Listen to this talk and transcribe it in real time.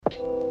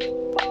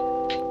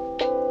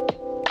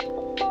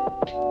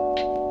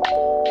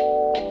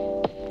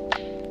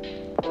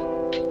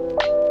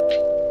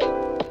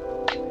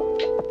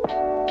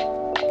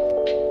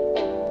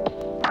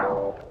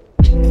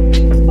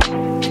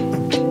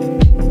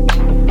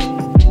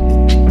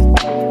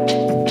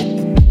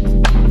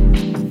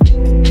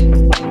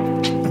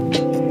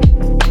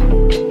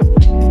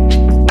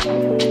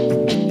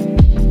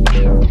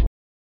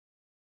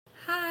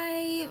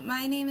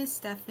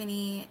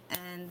Stephanie,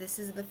 and this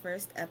is the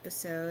first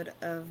episode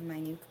of my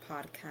new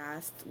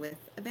podcast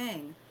with a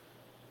bang.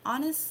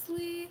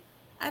 Honestly,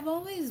 I've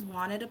always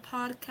wanted a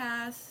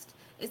podcast.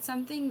 It's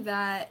something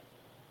that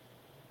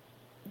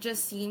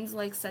just seems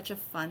like such a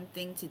fun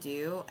thing to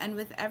do, and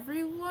with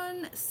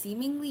everyone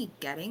seemingly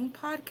getting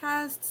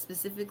podcasts,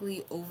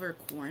 specifically over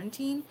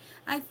quarantine,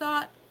 I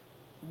thought,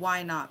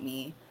 why not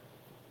me?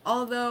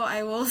 Although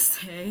I will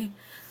say,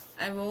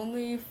 I'm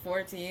only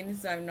 14,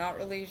 so I'm not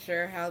really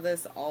sure how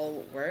this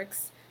all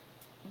works.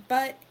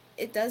 But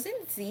it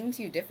doesn't seem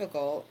too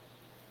difficult.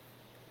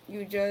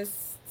 You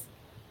just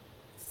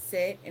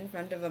sit in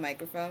front of a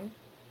microphone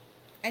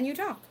and you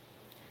talk.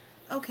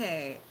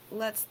 Okay,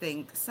 let's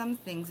think. Some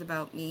things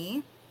about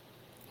me.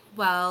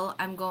 Well,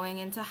 I'm going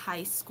into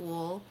high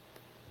school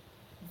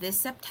this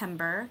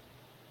September.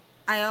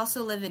 I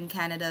also live in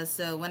Canada,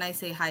 so when I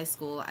say high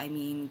school, I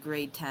mean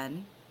grade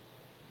 10.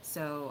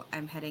 So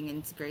I'm heading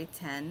into grade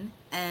 10,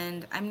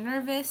 and I'm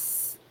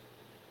nervous.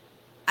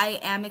 I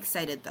am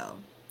excited though.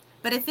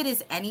 But if it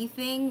is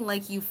anything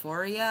like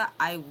Euphoria,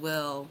 I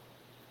will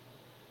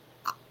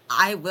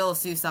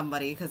sue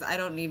somebody because I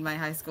don't need my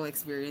high school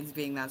experience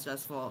being that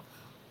stressful.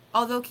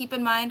 Although keep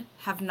in mind,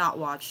 have not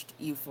watched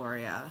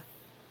Euphoria.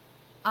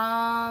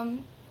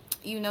 Um,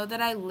 you know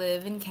that I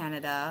live in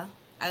Canada.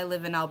 I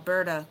live in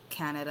Alberta,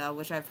 Canada,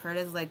 which I've heard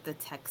is like the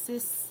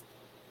Texas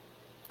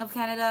of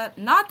Canada.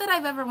 Not that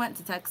I've ever went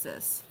to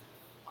Texas,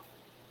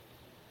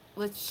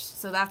 which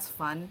so that's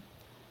fun.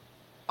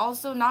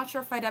 Also, not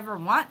sure if I'd ever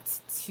want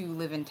to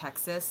live in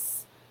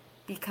Texas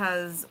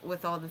because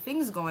with all the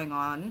things going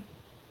on,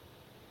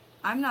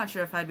 I'm not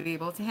sure if I'd be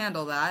able to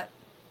handle that.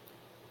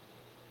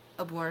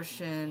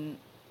 Abortion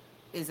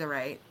is a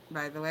right,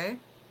 by the way.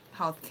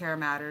 Healthcare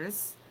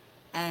matters.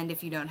 And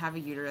if you don't have a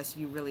uterus,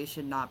 you really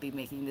should not be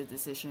making the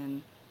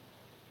decision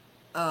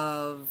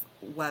of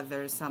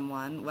whether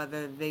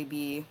they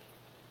be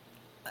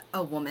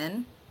a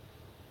woman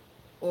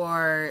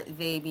or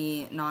they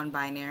be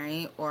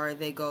non-binary or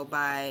they go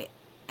by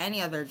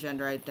any other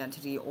gender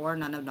identity or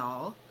none at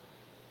all.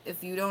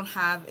 If you don't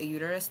have a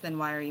uterus, then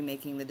why are you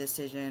making the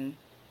decision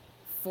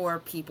for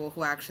people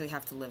who actually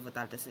have to live with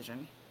that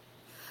decision?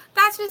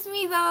 That's just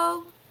me,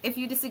 though. If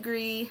you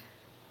disagree,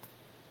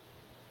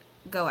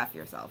 go F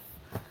yourself.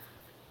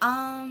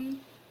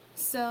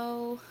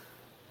 So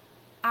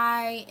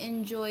I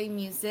enjoy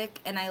music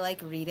and I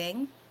like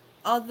reading.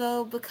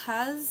 Although,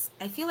 because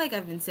I feel like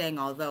I've been saying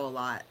although a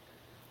lot.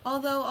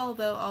 Although.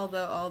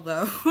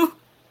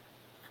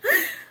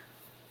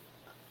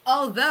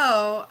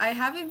 Although, I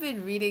haven't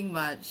been reading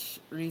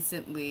much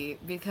recently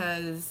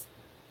because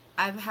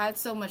I've had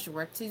so much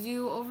work to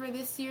do over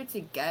this year to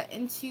get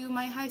into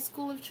my high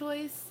school of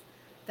choice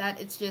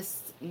that it's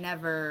just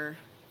never,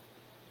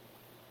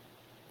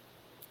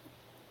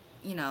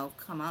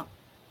 come up.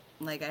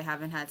 Like, I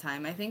haven't had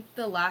time. I think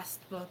the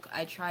last book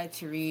I tried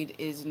to read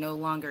is No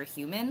Longer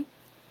Human.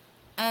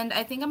 And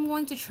I think I'm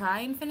going to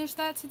try and finish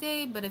that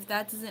today, but if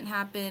that doesn't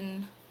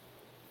happen,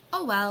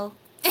 oh well.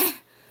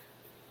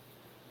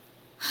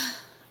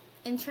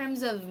 In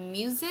terms of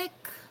music,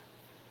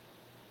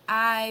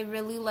 I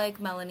really like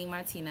Melanie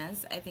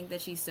Martinez. I think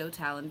that she's so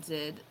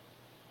talented.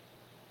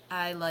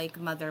 I like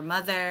Mother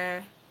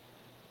Mother,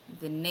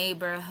 The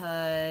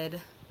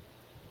Neighborhood.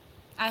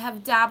 I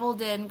have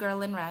dabbled in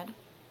Girl in Red.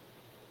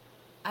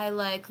 I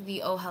like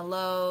the Oh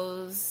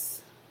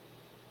Hellos.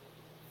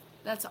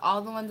 That's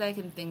all the ones I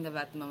can think of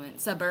at the moment.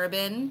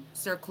 Suburban,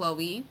 Sir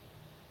Chloe.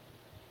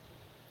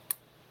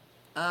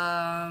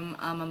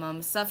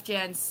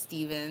 Sufjan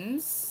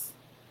Stevens.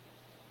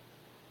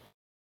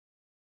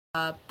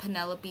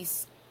 Penelope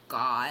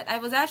Scott. I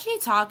was actually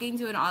talking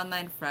to an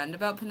online friend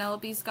about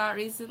Penelope Scott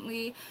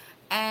recently,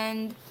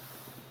 and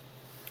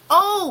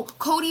oh,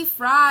 Cody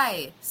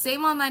Fry.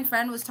 Same online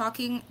friend was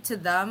talking to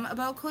them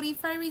about Cody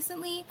Fry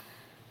recently,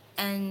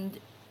 and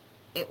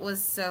it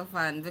was so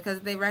fun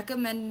because they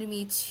recommended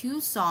me 2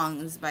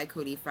 songs by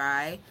Cody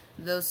Fry.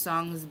 Those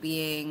songs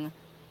being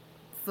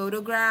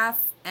Photograph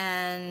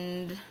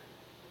and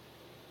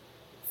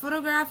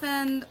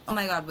oh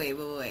my god,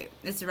 wait.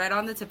 It's right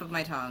on the tip of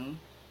my tongue.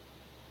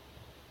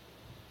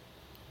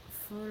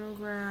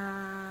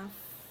 Photograph.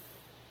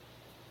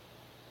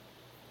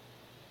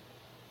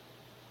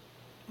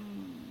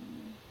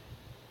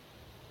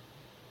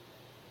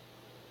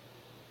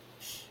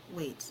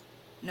 Wait.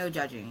 No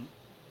judging.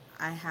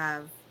 I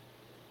have.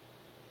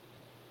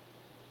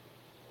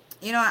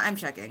 You know what? I'm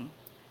checking.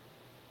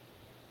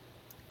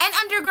 And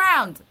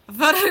Underground!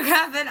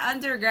 Photograph and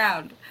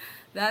Underground.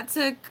 That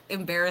took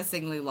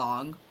embarrassingly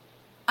long.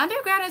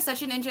 Underground is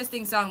such an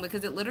interesting song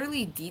because it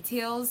literally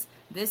details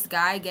this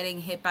guy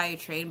getting hit by a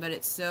train, but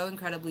it's so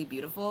incredibly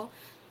beautiful.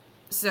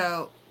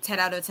 So, 10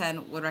 out of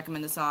 10 would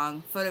recommend the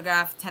song.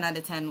 Photograph, 10 out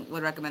of 10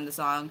 would recommend the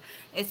song.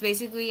 It's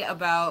basically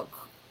about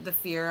the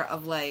fear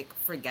of, like,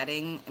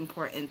 forgetting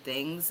important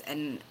things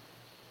and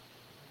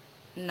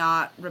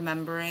not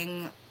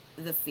remembering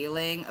the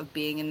feeling of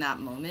being in that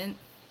moment.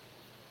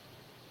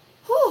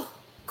 Whew!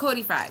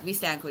 Cody Fry. We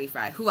stand Cody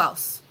Fry. Who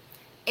else?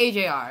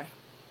 AJR.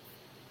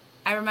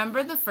 I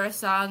remember the first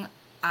song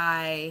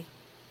I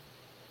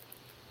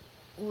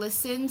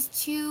listened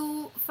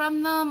to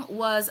from them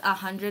was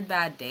 100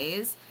 Bad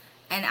Days.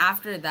 And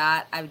after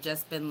that, I've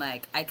just been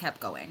like, I kept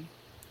going.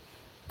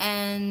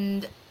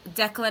 And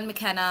Declan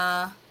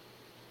McKenna,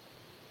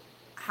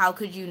 How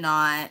Could You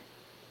Not,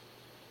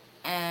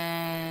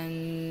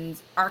 and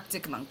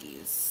Arctic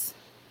Monkeys.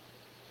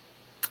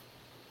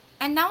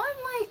 And now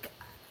I'm like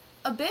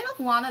a bit of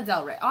Lana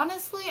Del Rey.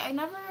 Honestly, I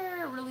never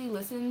really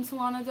listened to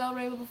Lana Del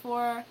Rey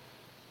before,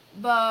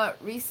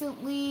 but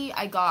recently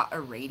I got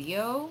a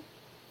radio.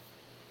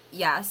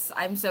 Yes,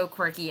 I'm so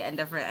quirky and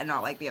different and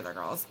not like the other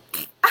girls.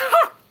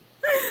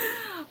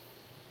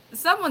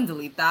 Someone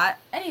delete that.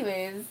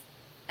 Anyways,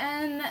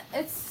 and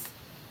it's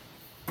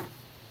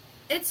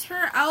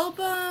her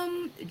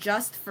album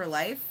Just for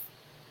Life.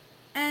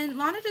 And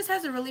Lana just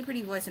has a really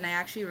pretty voice, and I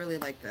actually really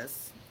like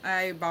this.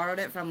 I borrowed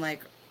it from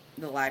like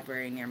the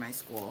library near my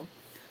school.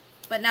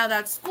 But now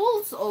that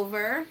school's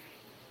over,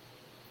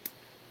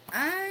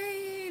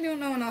 I don't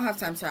know when I'll have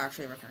time to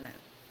actually return it.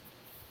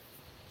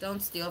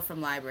 Don't steal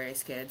from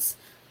libraries, kids.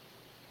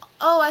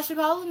 Oh, I should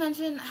probably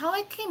mention how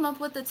I came up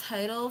with the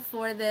title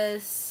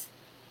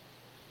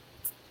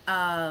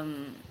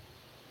um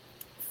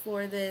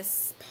for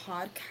this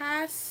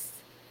podcast.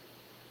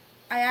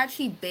 I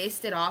actually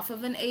based it off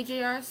of an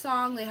AJR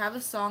song. They have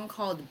a song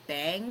called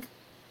Bang,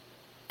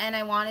 and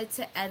I wanted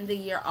to end the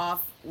year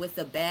off with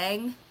a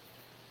bang,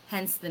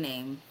 hence the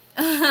name.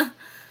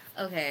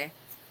 Okay.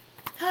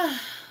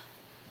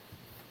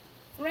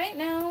 Right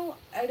now,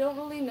 I don't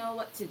really know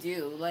what to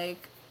do.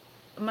 Like,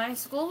 my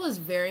school was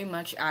very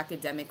much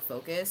academic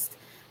focused,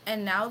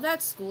 and now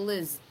that school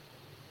is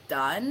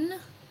done,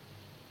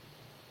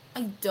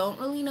 I don't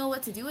really know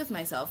what to do with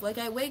myself. Like,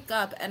 I wake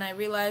up and I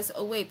realize,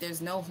 oh wait, there's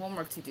no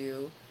homework to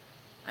do.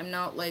 I'm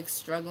not, like,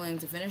 struggling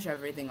to finish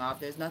everything off.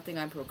 There's nothing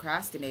I'm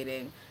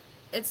procrastinating.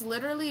 It's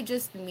literally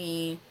just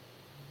me,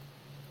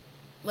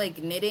 like,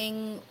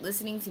 knitting,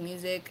 listening to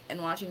music,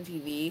 and watching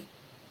TV.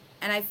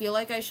 And I feel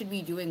like I should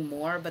be doing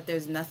more, but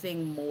there's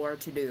nothing more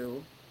to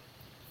do.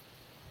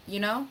 You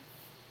know?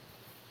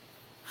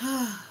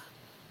 I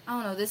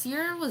don't know. This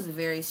year was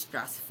very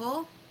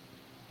stressful.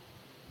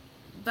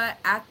 But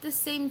at the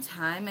same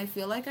time, I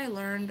feel like I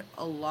learned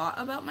a lot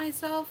about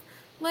myself.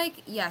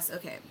 Like, yes,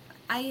 okay.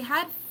 I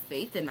had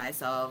faith in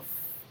myself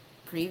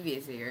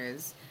previous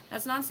years.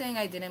 That's not saying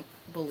I didn't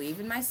believe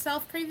in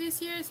myself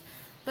previous years,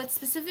 but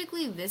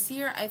specifically this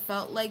year, I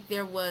felt like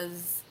there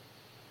was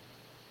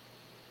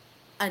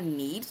a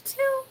need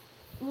to.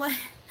 Like,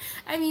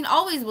 I mean,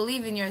 always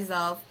believe in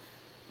yourself.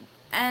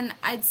 And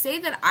I'd say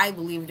that I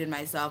believed in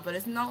myself, but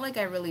it's not like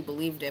I really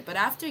believed it. But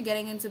after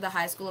getting into the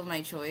high school of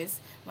my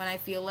choice, when I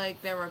feel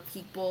like there were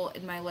people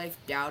in my life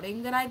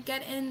doubting that I'd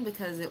get in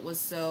because it was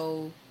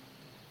so.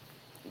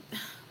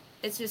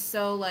 It's just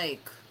so,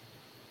 like.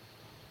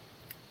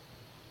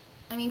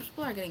 I mean,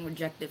 people are getting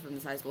rejected from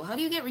this high school. How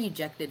do you get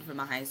rejected from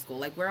a high school?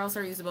 Like, where else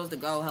are you supposed to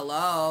go?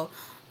 Hello?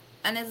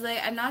 And it's like,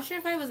 I'm not sure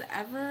if I was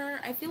ever.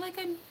 I feel like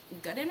I'm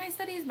good in my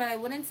studies, but I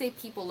wouldn't say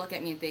people look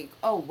at me and think,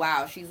 oh,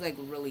 wow, she's, like,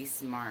 really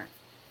smart.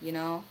 You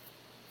know?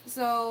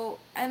 So,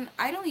 and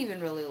I don't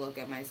even really look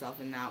at myself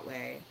in that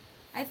way.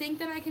 I think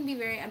that I can be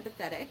very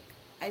empathetic.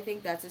 I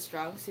think that's a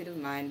strong suit of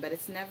mine, but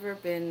it's never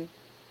been.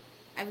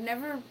 I've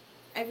never.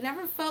 I've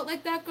never felt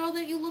like that girl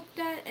that you looked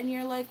at and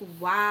you're like,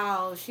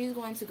 wow, she's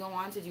going to go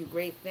on to do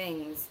great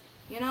things.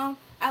 You know?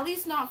 At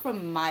least not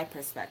from my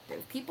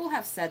perspective. People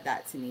have said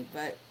that to me,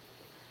 but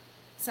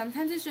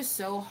sometimes it's just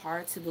so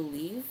hard to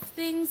believe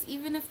things,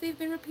 even if they've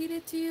been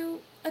repeated to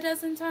you a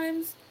dozen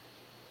times.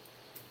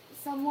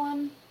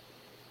 Someone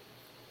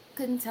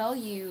can tell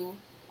you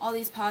all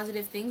these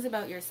positive things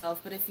about yourself,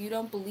 but if you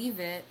don't believe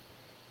it,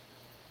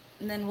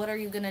 then what are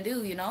you gonna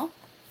do, you know?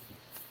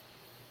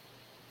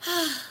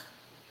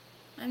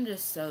 I'm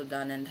just so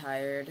done and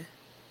tired.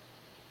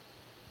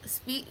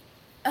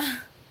 I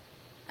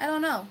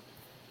don't know.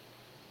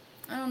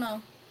 I don't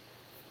know.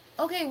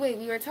 Okay, wait,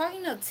 we were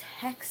talking about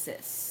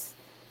Texas.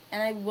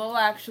 And I will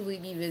actually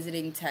be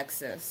visiting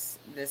Texas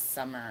this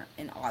summer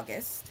in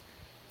August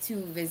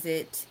to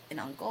visit an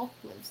uncle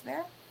who lives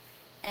there.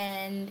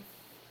 And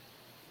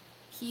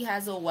he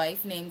has a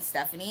wife named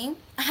Stephanie.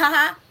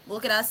 Haha,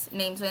 look at us,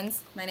 name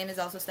twins. My name is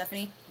also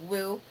Stephanie.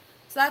 Woo.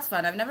 So that's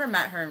fun. I've never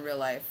met her in real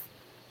life.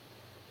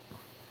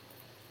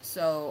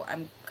 So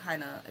I'm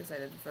kind of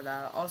excited for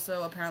that.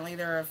 Also, apparently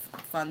there are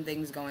fun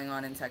things going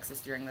on in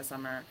Texas during the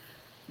summer.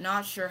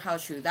 Not sure how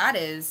true that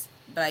is,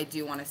 but I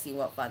do want to see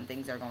what fun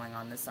things are going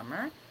on this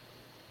summer.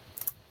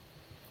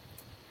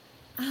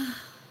 I'm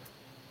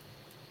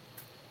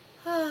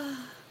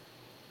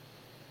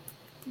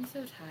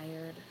so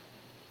tired.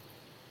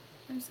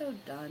 I'm so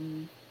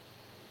done.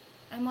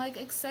 I'm like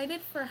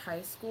excited for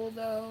high school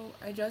though.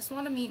 I just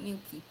want to meet new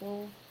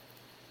people.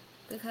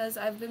 Because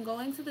I've been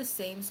going to the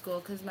same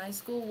school because my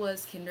school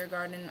was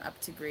kindergarten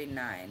up to grade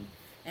 9.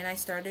 And I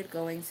started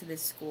going to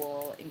this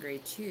school in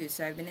grade 2.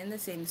 So I've been in the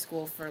same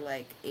school for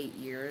like 8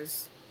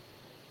 years.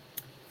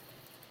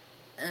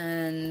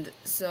 And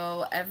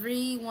so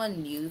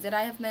everyone new that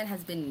I have met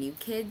has been new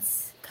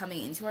kids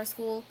coming into our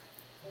school.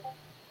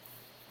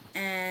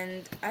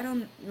 And I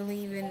don't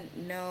really even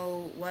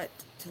know what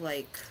to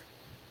like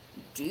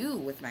do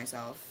with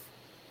myself.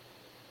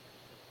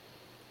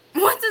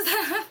 What does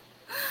that have?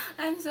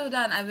 I'm so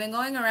done. I've been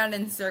going around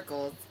in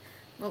circles.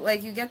 But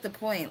like you get the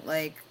point.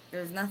 Like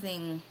there's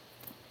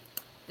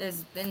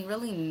been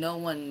really no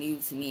one new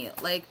to me.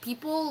 Like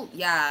people,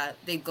 yeah,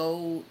 they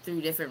go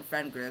through different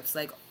friend groups.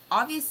 Like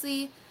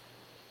obviously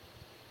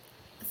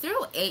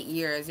through 8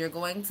 years you're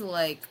going to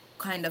like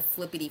kind of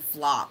flippity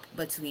flop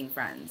between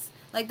friends.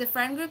 Like the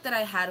friend group that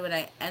I had when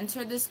I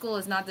entered this school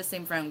is not the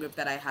same friend group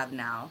that I have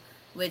now,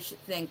 which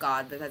thank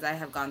God, because I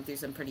have gone through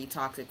some pretty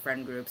toxic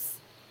friend groups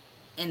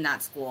in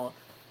that school.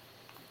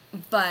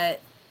 But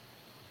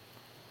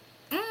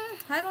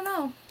I don't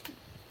know.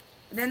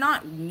 They're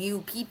not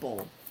new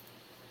people.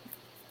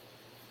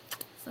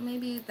 So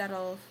maybe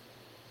that'll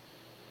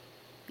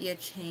be a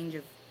change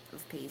of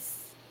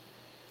pace.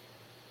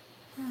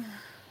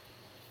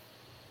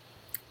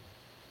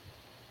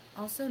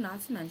 Also,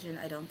 not to mention,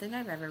 I don't think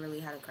I've ever really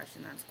had a crush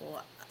in that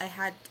school. I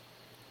had,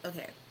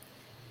 okay,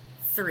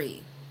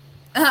 three.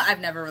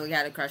 I've never really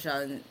had a crush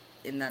on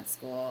in that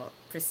school.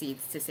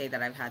 Proceeds to say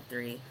that I've had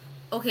three.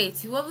 Okay,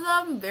 two of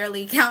them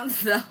barely count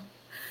though.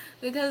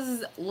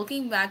 Because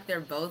looking back, they're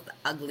both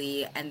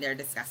ugly and they're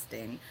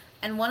disgusting.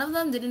 And one of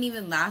them didn't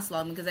even last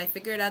long because I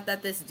figured out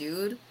that this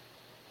dude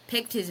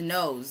picked his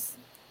nose.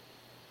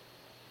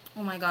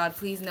 Oh my god,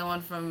 please no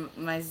one from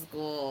my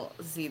school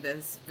see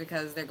this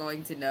because they're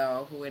going to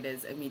know who it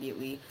is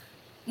immediately.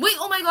 Wait,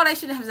 oh my god, I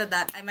shouldn't have said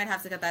that. I might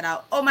have to cut that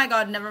out. Oh my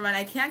god, never mind.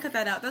 I can't cut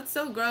that out. That's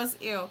so gross.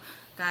 Ew.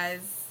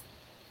 Guys,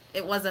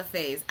 it was a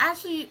phase.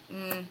 Actually,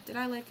 did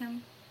I like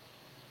him?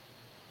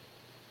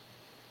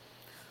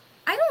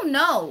 I don't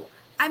know.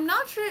 I'm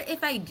not sure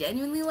if I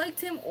genuinely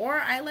liked him or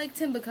I liked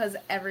him because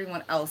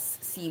everyone else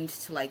seemed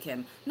to like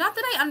him. Not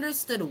that I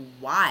understood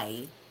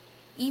why.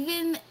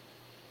 Even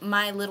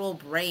my little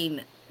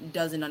brain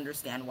doesn't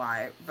understand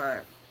why,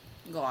 but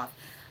go off.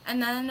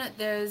 And then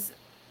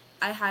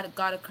I had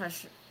got a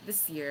crush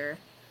this year,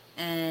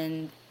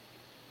 and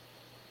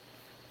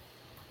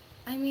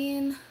I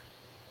mean,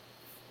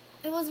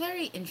 it was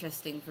very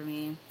interesting for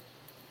me.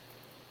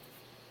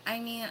 I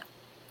mean,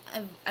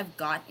 I've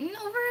gotten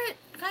over it,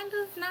 kind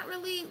of, not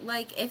really.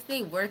 Like, if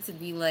they were to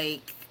be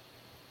like,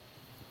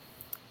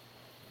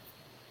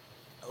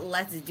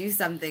 let's do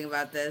something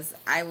about this,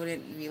 I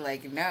wouldn't be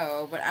like,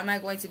 no. But am I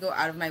going to go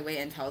out of my way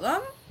and tell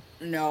them?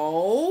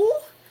 No.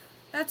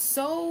 That's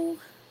so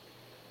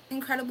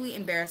incredibly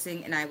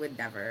embarrassing, and I would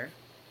never.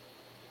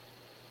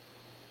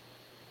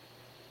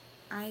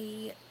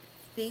 I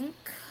think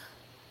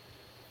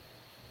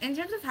in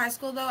terms of high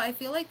school, though, I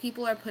feel like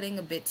people are putting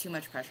a bit too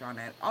much pressure on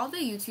it. All the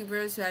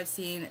YouTubers who I've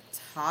seen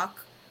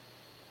talk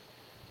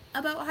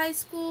about high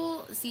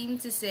school seem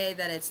to say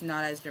that it's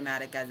not as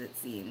dramatic as it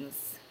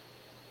seems.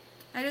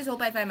 I just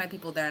hope I find my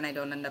people there and I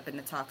don't end up in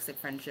a toxic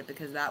friendship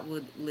because that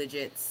would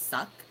legit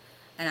suck.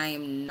 And I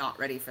am not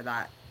ready for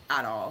that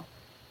at all.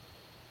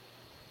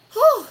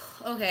 Whew.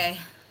 Okay.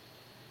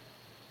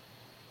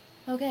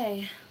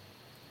 Okay.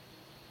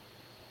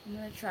 I'm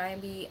gonna try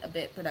and be a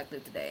bit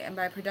productive today. And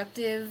by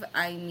productive,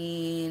 I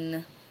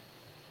mean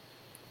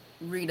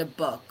read a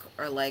book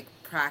or like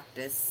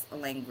practice a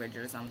language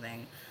or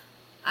something.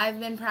 I've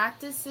been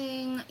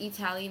practicing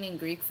Italian and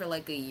Greek for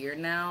like a year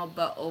now,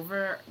 but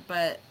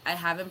I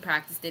haven't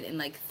practiced it in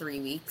like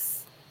 3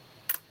 weeks.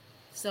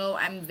 So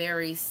I'm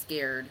very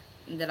scared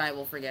that I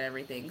will forget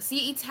everything.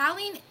 See,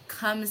 Italian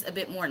comes a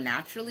bit more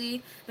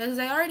naturally because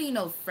I already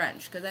know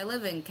French because I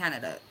live in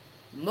Canada.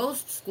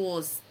 Most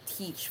schools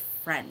teach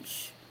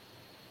French.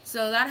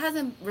 So that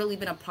hasn't really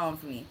been a problem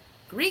for me.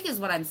 Greek is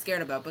what I'm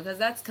scared about because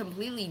that's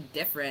completely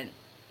different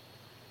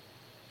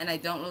and I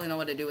don't really know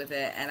what to do with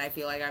it, and I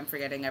feel like I'm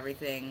forgetting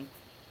everything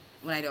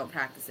when I don't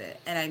practice it.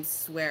 And I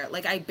swear,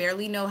 like, I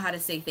barely know how to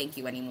say thank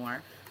you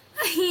anymore.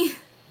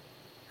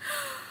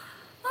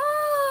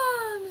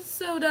 Oh, I'm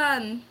so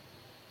done.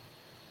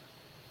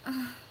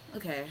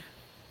 Okay.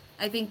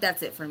 I think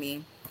that's it for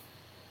me.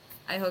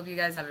 I hope you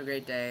guys have a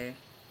great day.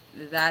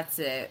 That's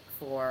it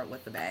for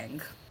With the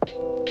Bang.